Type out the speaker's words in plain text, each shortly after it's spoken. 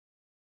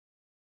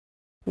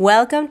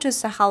Welcome to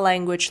Sakha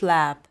Language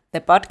Lab,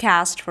 the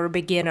podcast for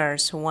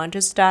beginners who want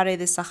to study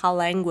the Sakha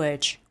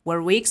language,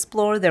 where we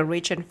explore the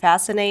rich and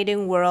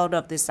fascinating world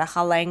of the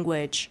Sakha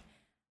language.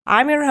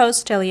 I'm your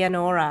host,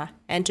 Eleonora,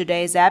 and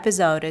today's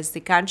episode is the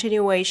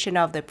continuation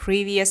of the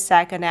previous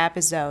second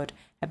episode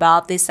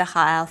about the Sakha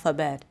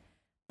alphabet.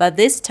 But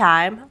this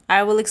time,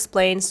 I will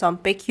explain some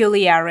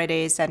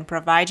peculiarities and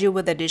provide you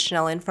with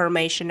additional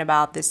information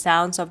about the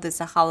sounds of the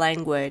Sakha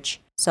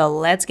language. So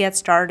let's get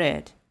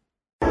started.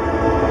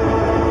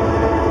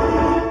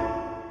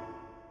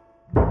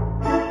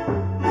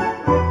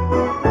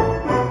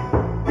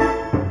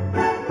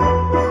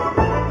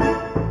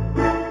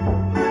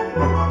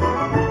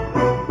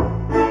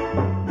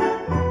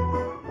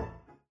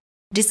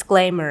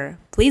 Disclaimer: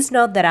 please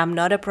note that I'm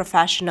not a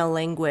professional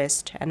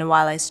linguist, and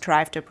while I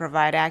strive to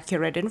provide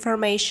accurate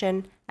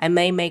information, I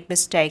may make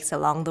mistakes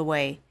along the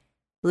way.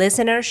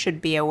 Listeners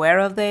should be aware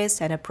of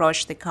this and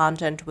approach the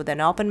content with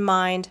an open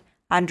mind,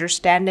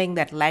 understanding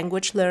that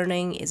language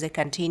learning is a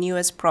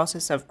continuous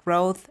process of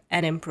growth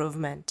and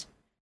improvement.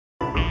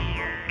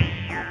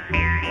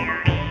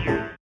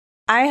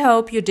 I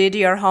hope you did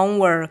your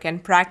homework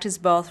and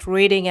practiced both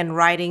reading and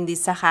writing the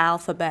Sakha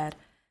alphabet.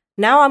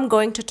 Now I'm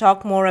going to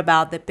talk more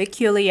about the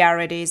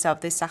peculiarities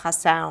of the Sakha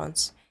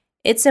sounds.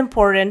 It's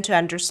important to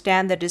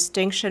understand the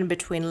distinction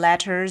between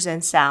letters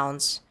and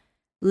sounds.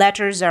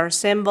 Letters are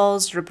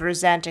symbols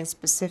representing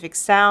specific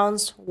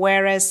sounds,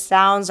 whereas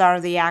sounds are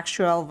the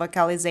actual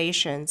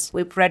vocalizations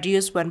we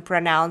produce when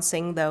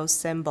pronouncing those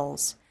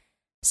symbols.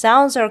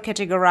 Sounds are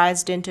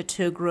categorized into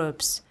two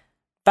groups: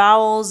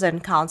 vowels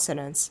and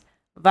consonants.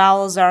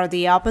 Vowels are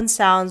the open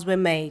sounds we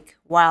make,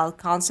 while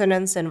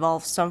consonants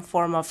involve some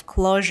form of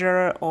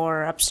closure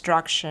or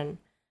obstruction.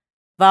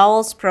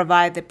 Vowels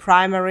provide the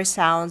primary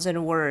sounds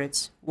in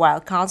words, while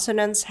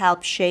consonants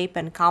help shape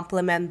and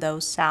complement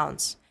those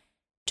sounds.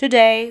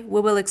 Today, we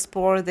will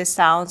explore the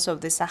sounds of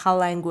the Sakha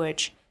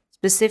language,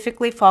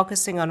 specifically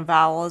focusing on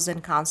vowels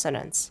and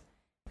consonants.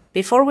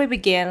 Before we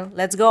begin,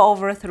 let's go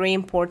over three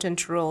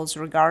important rules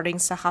regarding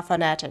Sakha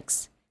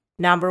phonetics.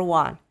 Number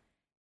 1.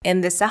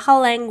 In the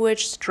Sakha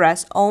language,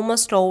 stress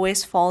almost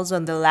always falls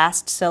on the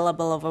last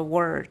syllable of a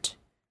word.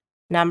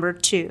 Number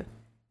 2.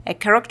 A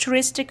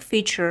characteristic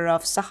feature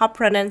of Sakha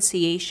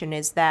pronunciation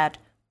is that,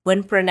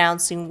 when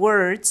pronouncing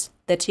words,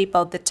 the tip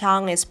of the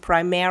tongue is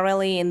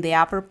primarily in the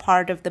upper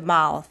part of the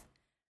mouth,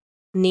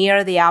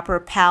 near the upper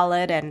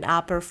palate and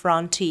upper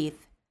front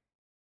teeth.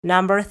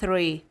 Number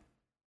 3.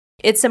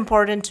 It's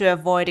important to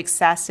avoid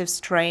excessive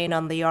strain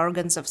on the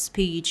organs of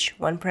speech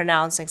when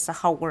pronouncing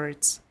Sakha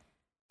words.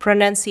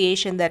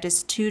 Pronunciation that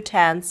is too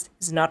tense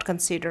is not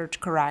considered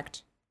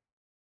correct.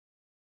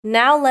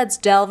 Now let's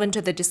delve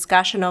into the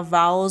discussion of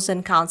vowels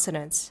and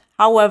consonants.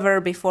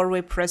 However, before we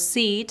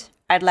proceed,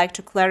 I'd like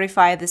to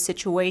clarify the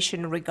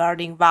situation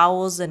regarding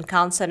vowels and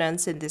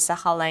consonants in the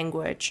Sakha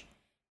language.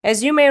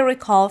 As you may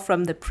recall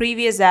from the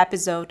previous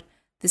episode,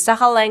 the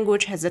Sakha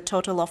language has a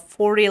total of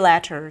 40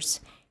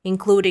 letters,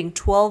 including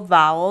 12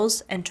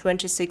 vowels and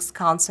 26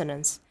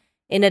 consonants,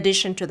 in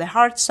addition to the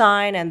hard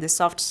sign and the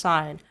soft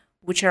sign,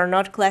 which are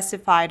not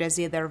classified as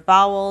either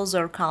vowels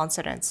or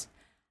consonants.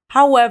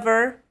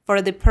 However, for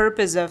the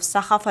purpose of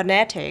Sakha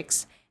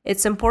phonetics,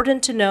 it's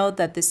important to note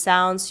that the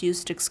sounds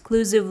used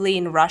exclusively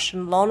in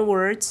Russian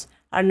loanwords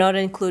are not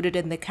included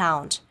in the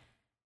count.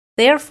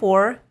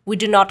 Therefore, we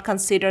do not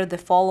consider the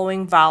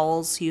following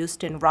vowels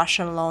used in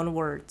Russian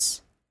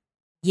loanwords: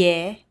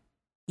 ye,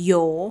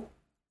 yo,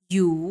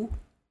 you,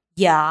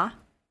 ya,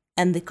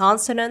 and the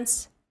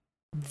consonants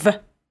v,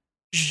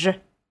 zh,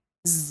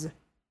 z,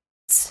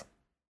 ts,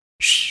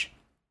 sh,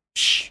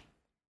 sh.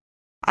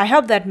 I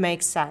hope that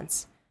makes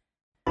sense.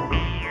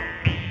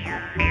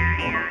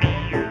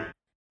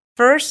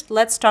 First,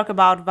 let's talk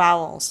about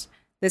vowels.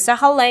 The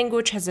Sakha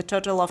language has a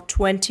total of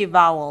 20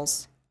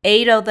 vowels.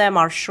 8 of them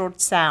are short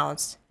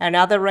sounds,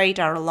 another 8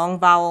 are long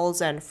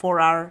vowels, and 4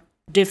 are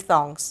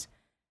diphthongs.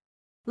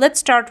 Let's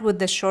start with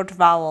the short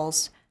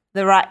vowels.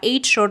 There are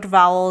 8 short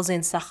vowels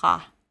in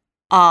Sakha: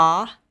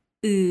 a,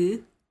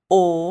 u,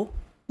 o,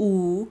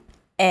 u,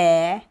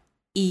 e,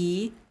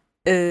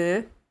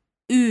 i,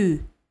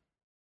 u.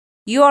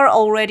 You are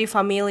already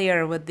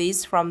familiar with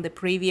these from the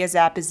previous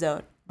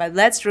episode, but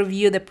let's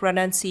review the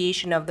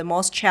pronunciation of the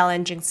most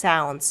challenging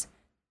sounds: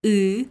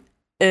 u,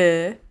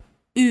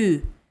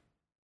 u.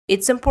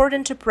 It's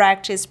important to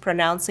practice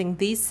pronouncing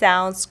these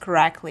sounds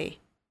correctly.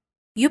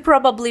 You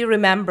probably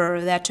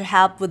remember that to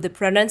help with the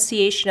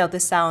pronunciation of the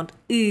sound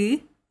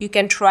u, you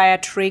can try a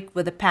trick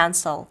with a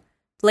pencil.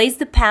 Place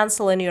the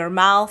pencil in your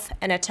mouth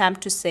and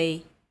attempt to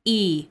say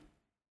e.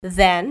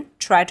 Then,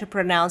 try to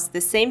pronounce the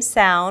same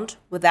sound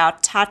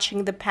without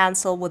touching the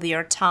pencil with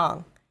your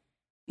tongue.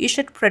 You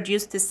should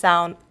produce the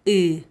sound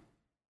u.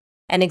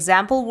 An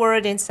example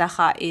word in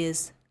Sakha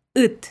is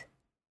ut,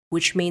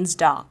 which means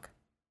dog.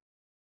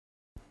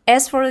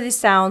 As for the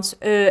sounds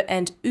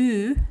and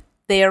u,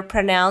 they are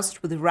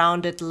pronounced with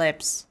rounded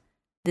lips.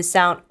 The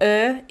sound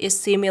is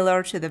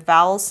similar to the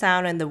vowel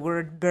sound in the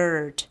word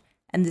bird,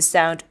 and the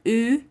sound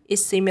U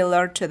is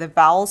similar to the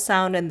vowel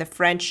sound in the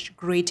French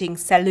greeting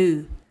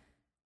salut.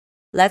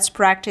 Let's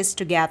practice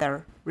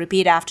together.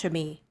 Repeat after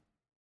me.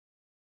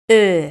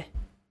 Ö,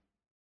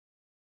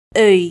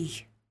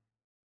 öy,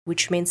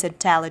 which means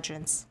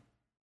intelligence.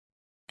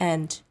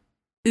 And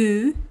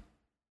ü,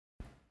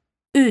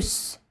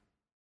 üs,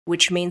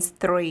 which means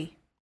 3.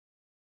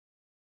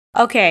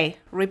 Okay,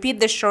 repeat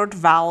the short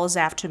vowels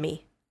after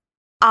me.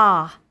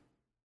 A,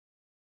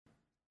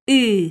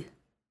 ü,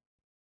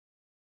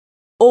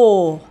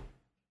 o,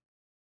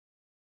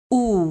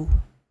 u,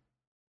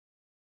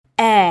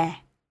 e,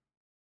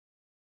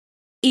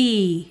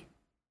 I,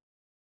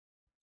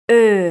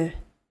 Ö,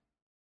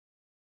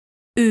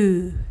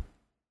 Ü.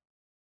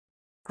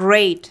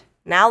 Great!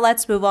 Now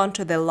let's move on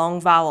to the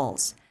long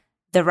vowels.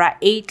 There are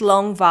 8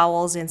 long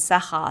vowels in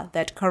Sakha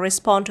that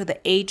correspond to the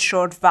 8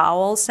 short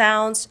vowel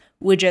sounds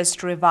we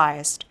just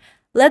revised.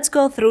 Let's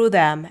go through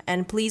them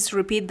and please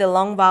repeat the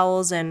long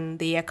vowels and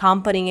the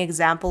accompanying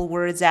example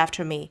words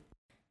after me.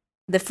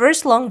 The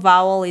first long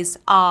vowel is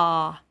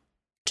A.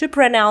 To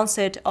pronounce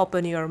it,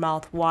 open your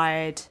mouth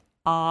wide.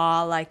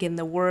 A, like in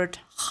the word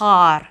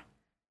har,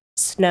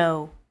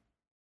 snow.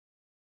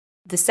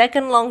 The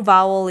second long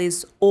vowel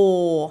is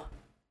O.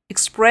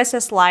 Express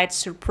a slight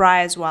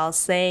surprise while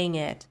saying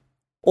it.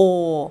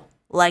 O,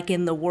 like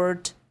in the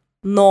word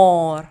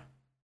nor,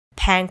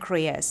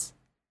 pancreas.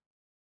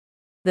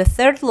 The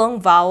third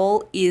long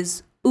vowel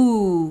is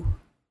U,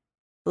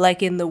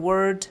 like in the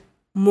word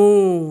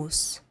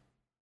moose,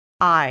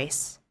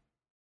 ice.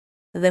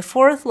 The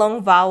fourth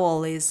long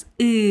vowel is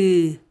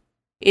U.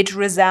 It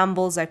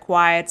resembles a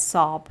quiet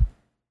sob.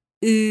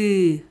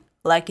 U,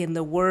 like in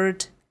the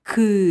word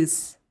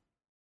kız,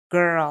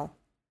 girl.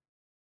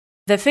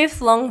 The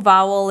fifth long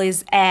vowel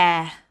is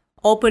A.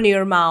 Open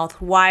your mouth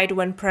wide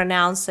when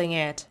pronouncing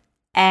it.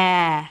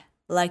 A,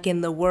 like in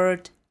the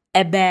word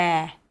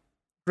ebe,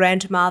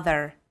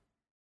 grandmother.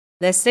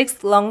 The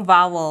sixth long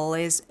vowel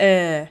is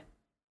Ö.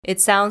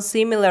 It sounds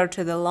similar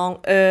to the long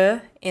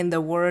Ö in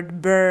the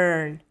word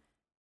burn.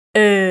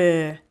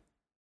 Ö,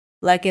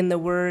 like in the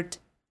word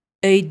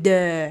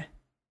öde.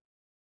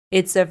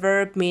 It's a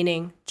verb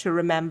meaning to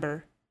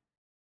remember.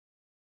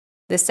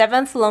 The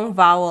seventh long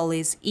vowel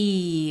is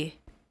E.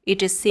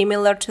 It is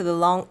similar to the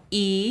long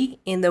E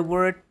in the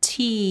word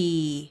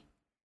tea.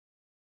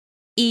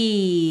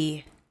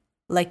 E,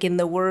 like in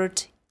the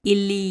word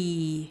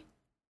ili,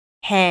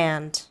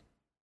 hand.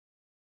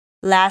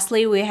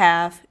 Lastly, we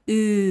have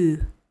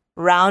U.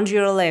 Round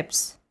your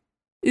lips.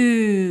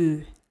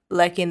 U,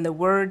 like in the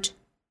word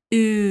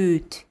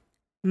ut,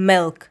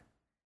 milk.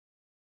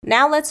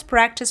 Now let's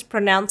practice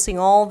pronouncing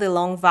all the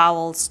long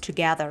vowels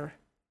together.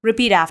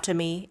 Repeat after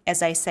me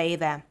as I say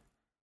them.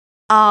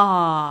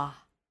 A,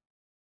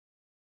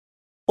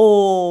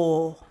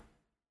 O,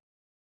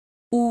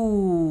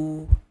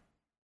 U,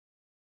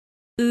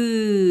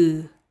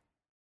 Ü,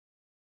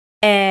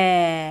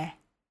 E,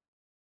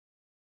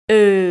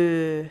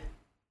 Ö,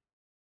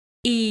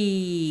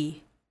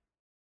 I,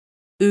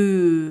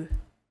 Ü.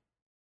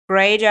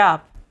 Great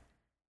job!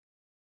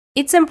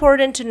 It's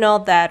important to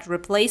note that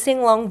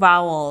replacing long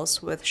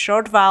vowels with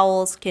short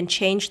vowels can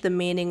change the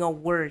meaning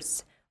of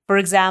words. For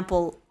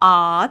example,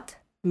 at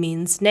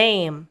means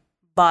name,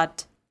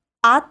 but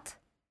at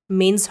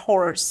means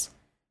horse.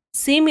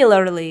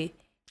 Similarly,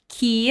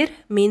 kir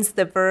means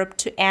the verb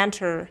to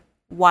enter,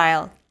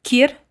 while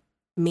kir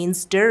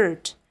means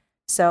dirt.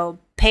 So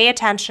pay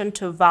attention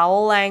to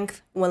vowel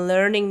length when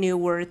learning new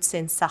words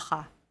in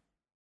Sakha.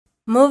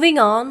 Moving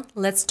on,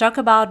 let's talk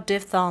about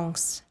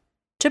diphthongs.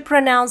 To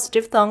pronounce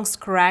diphthongs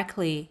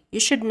correctly, you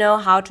should know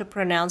how to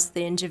pronounce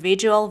the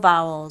individual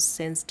vowels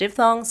since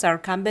diphthongs are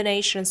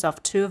combinations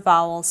of 2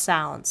 vowel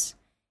sounds.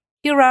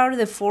 Here are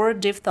the 4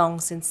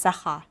 diphthongs in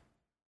Sakha.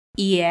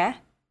 Ie,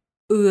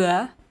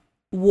 Ö,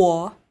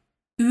 Wo,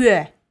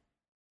 Ue.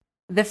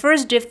 The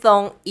first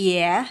diphthong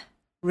ie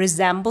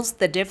resembles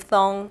the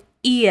diphthong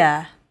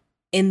ia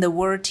in the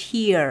word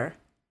here,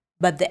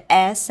 but the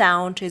e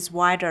sound is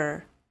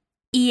wider.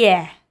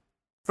 Ie,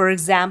 for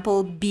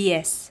example,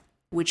 bies,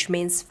 which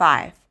means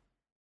 5.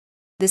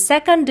 The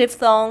second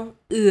diphthong,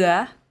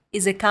 ü,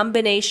 is a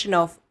combination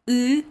of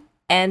ü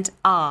and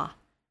a.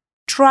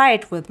 Try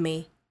it with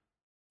me.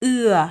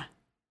 Ü,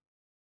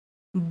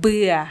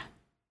 bı,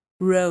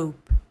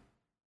 rope.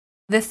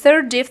 The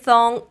third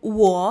diphthong,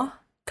 wo,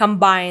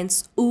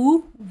 combines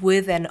u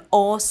with an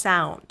o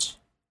sound.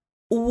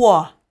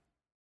 Wo,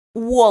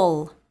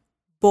 wool,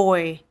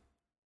 boy.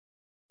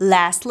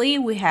 Lastly,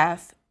 we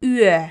have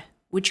ü,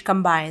 which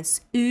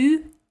combines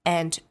ü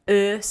and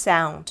ö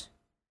sound.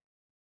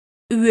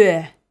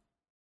 Ue,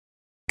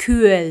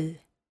 kühl,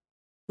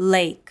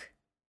 lake.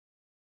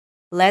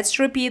 Let's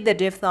repeat the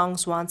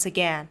diphthongs once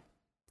again.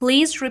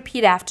 Please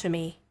repeat after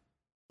me.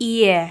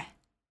 Ie,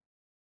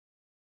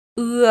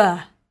 Ue,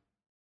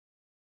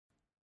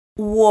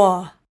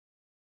 Wo,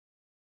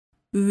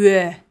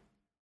 Ue.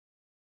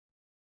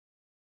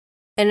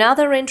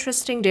 Another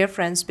interesting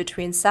difference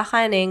between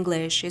Sakha and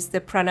English is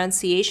the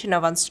pronunciation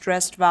of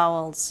unstressed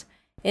vowels.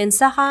 In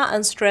Sakha,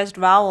 unstressed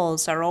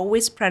vowels are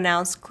always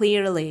pronounced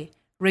clearly,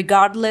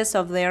 regardless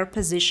of their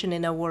position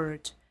in a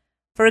word.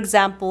 For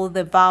example,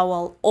 the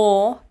vowel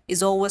o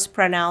is always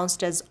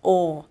pronounced as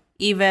O,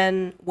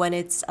 even when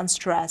it's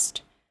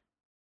unstressed.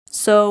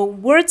 So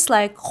words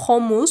like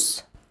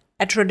homus,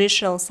 a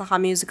traditional Sakha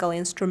musical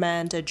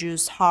instrument, a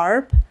Jew's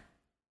harp,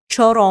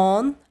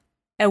 choron,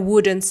 a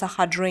wooden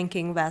Sakha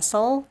drinking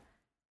vessel,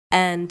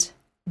 and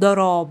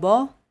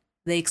dorobo,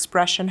 the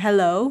expression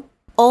hello,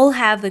 all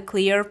have the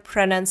clear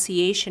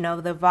pronunciation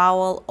of the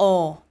vowel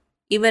O,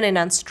 even in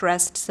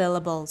unstressed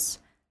syllables.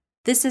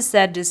 This is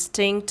a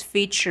distinct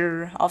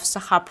feature of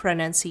Sakha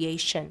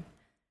pronunciation.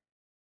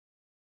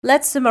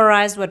 Let's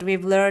summarize what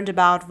we've learned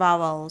about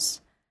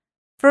vowels.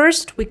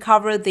 First, we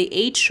covered the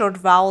 8 short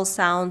vowel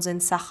sounds in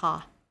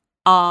Sakha: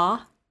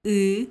 A,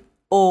 U,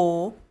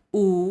 O,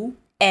 U,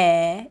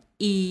 E,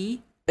 I,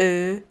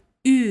 Ö,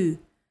 Ü.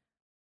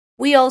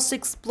 We also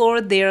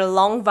explored their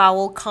long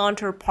vowel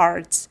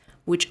counterparts,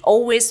 which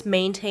always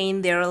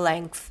maintain their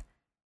length.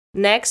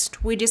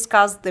 Next, we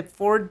discussed the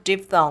 4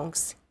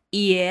 diphthongs: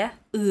 ie,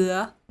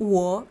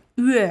 o,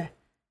 ü.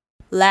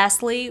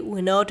 Lastly,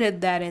 we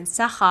noted that in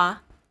Sakha,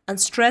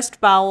 unstressed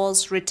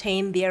vowels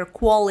retain their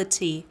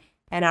quality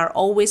and are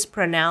always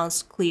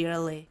pronounced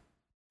clearly.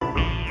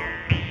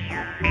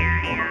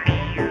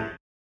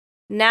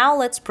 Now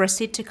let's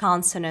proceed to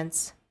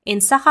consonants. In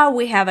Sakha,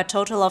 we have a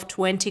total of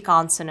 20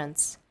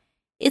 consonants.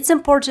 It's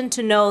important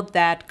to note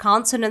that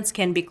consonants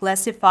can be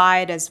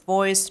classified as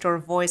voiced or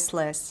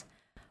voiceless.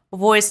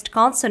 Voiced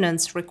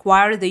consonants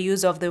require the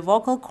use of the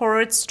vocal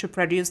cords to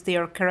produce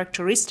their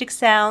characteristic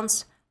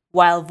sounds,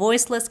 while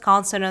voiceless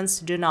consonants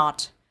do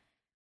not.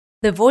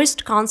 The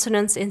voiced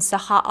consonants in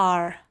Sakha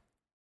are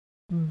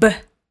B,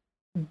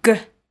 G,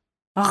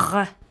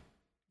 R,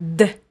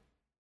 D,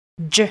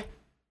 J,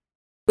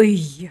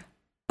 I,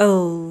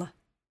 L,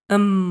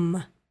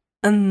 N,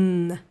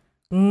 Ng,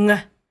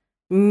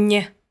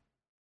 Ny,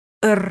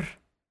 R,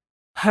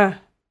 H.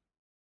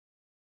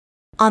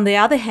 On the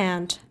other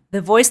hand,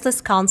 the voiceless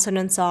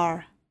consonants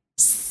are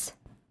S,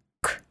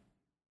 K,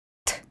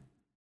 T,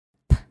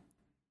 P,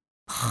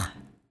 H,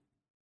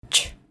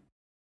 Ch.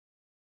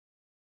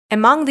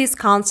 Among these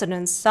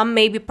consonants, some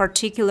may be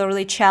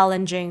particularly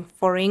challenging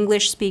for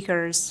English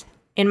speakers.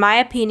 In my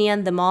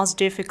opinion, the most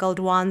difficult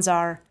ones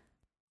are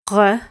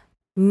R,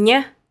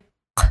 Ny,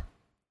 K.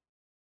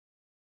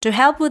 To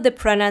help with the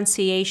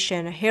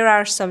pronunciation, here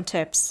are some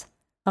tips.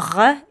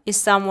 R is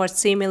somewhat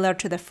similar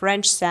to the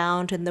French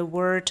sound in the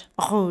word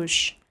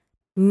rouge.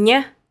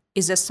 Ny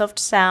is a soft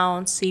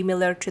sound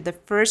similar to the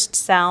first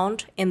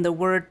sound in the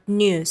word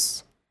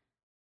news.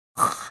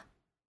 R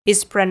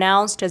is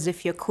pronounced as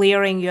if you're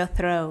clearing your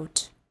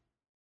throat.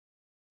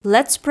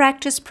 Let's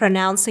practice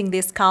pronouncing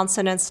these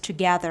consonants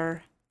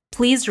together.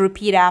 Please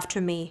repeat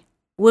after me.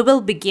 We will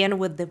begin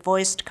with the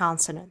voiced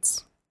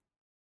consonants.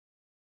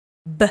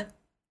 B,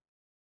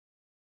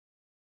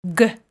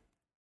 G,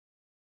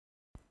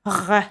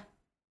 R,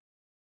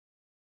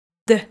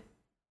 D,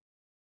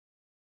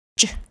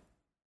 J,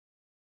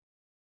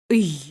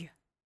 I,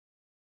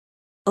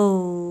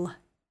 L,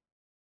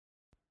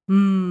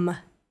 M,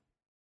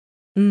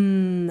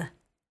 N,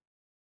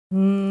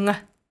 Ng,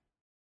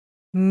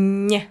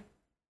 Ny,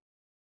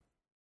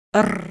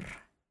 R,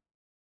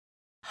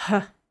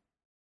 H.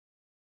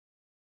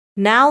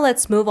 Now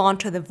let's move on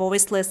to the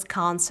voiceless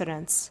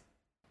consonants.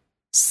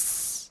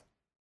 S,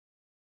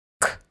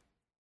 K,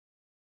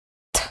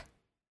 T,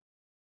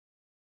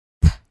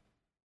 P,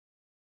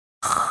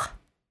 H,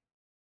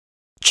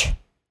 Ch.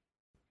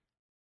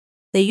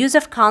 The use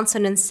of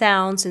consonant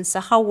sounds in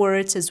Sakha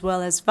words as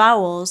well as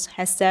vowels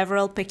has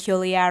several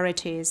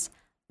peculiarities.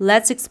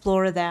 Let's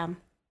explore them.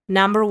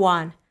 Number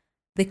 1.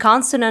 The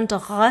consonant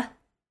R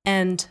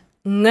and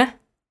Ng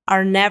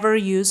are never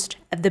used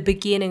at the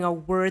beginning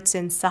of words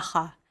in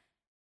Sakha.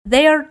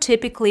 They are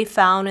typically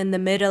found in the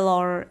middle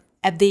or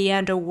at the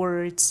end of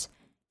words.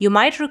 You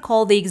might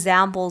recall the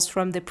examples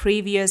from the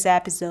previous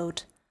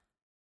episode.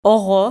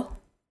 Oro,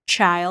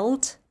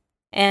 child,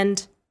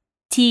 and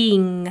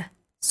ting,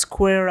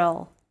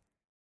 squirrel.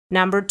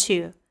 Number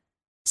 2.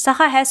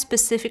 Sakha has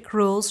specific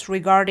rules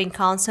regarding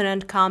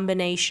consonant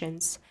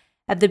combinations.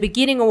 At the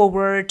beginning of a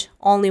word,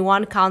 only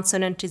one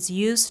consonant is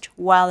used,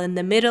 while in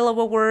the middle of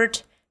a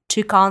word,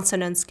 2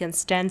 consonants can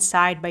stand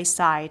side by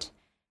side.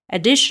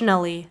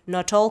 Additionally,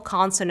 not all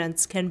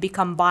consonants can be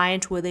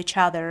combined with each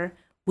other,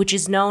 which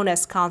is known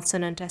as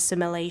consonant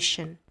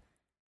assimilation.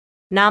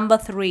 Number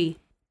 3.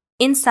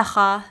 In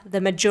Sakha, the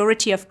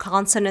majority of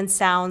consonant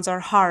sounds are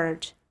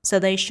hard, so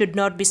they should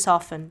not be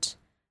softened.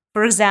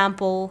 For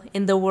example,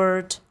 in the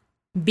word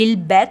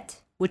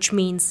bilbet, which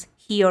means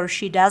he or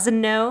she doesn't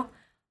know,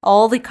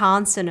 all the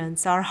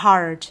consonants are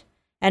hard,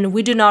 and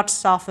we do not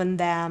soften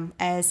them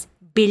as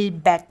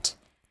bilbet.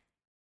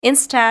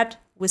 Instead,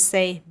 we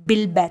say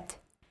bilbet.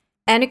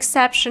 An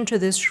exception to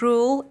this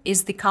rule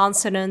is the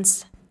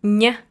consonants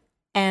ny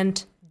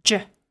and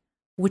j,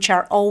 which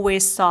are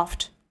always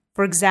soft.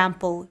 For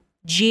example,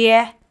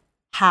 jie,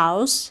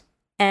 house,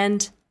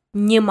 and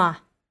nima,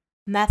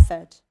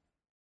 method.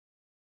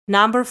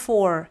 Number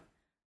 4.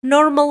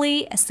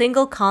 Normally, a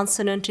single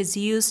consonant is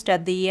used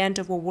at the end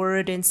of a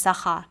word in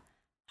Sakha.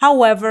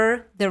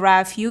 However, there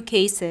are a few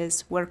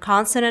cases where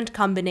consonant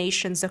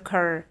combinations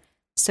occur,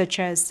 such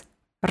as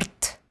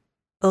rt,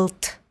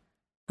 lt,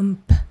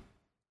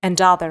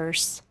 and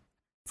others.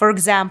 For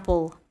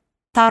example,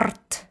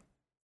 tart,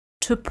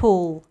 to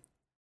pull,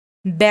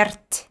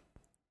 bert,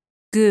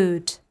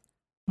 good,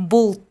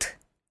 bult,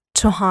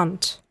 to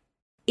hunt,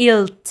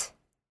 ilt,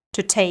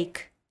 to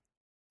take,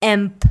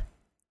 emp,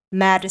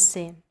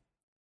 medicine.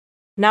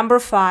 Number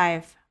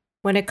 5.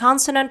 When a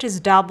consonant is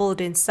doubled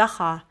in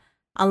Sakha,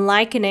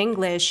 unlike in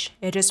English,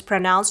 it is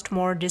pronounced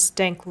more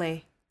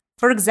distinctly.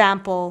 For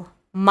example,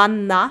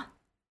 manna,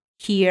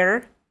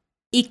 here,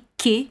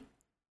 ikki,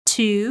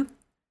 to,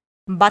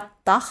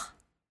 battakh,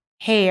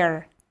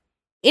 hair.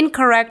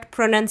 Incorrect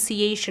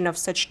pronunciation of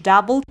such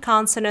doubled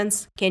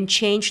consonants can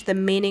change the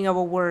meaning of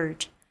a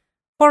word.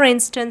 For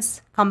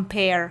instance,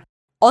 compare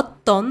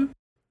otton,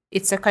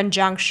 it's a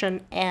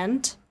conjunction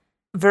and,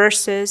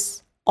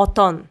 versus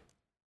oton,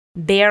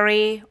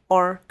 berry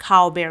or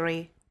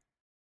cowberry.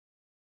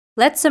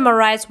 Let's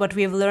summarize what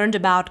we've learned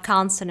about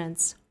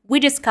consonants.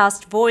 We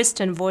discussed voiced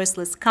and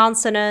voiceless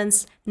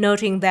consonants,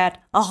 noting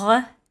that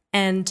r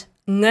and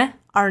ng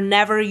are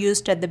never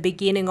used at the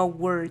beginning of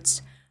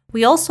words.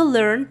 We also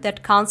learned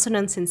that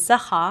consonants in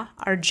Sakha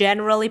are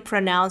generally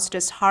pronounced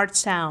as hard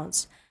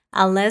sounds,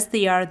 unless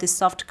they are the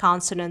soft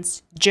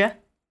consonants j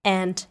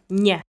and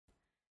ny.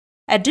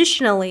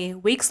 Additionally,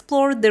 we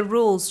explored the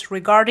rules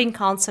regarding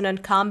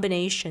consonant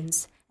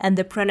combinations and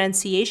the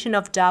pronunciation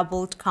of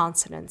doubled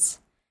consonants.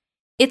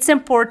 It's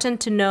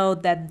important to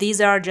note that these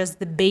are just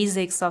the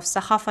basics of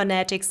Sakha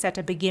phonetics at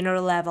a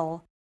beginner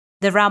level.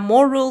 There are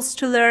more rules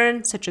to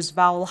learn, such as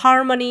vowel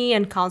harmony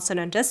and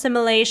consonant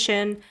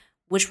assimilation,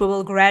 which we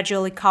will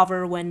gradually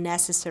cover when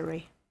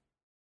necessary.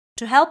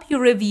 To help you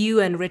review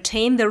and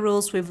retain the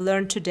rules we've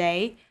learned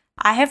today,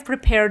 I have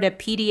prepared a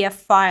PDF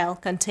file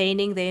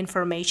containing the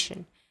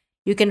information.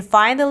 You can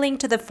find the link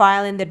to the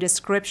file in the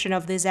description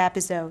of this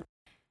episode.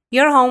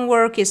 Your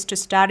homework is to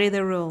study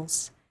the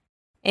rules.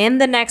 In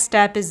the next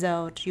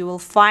episode, you will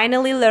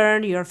finally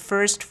learn your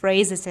first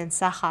phrases in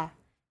Sakha.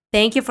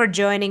 Thank you for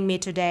joining me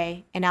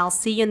today, and I'll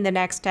see you in the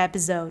next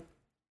episode.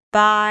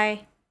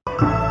 Bye!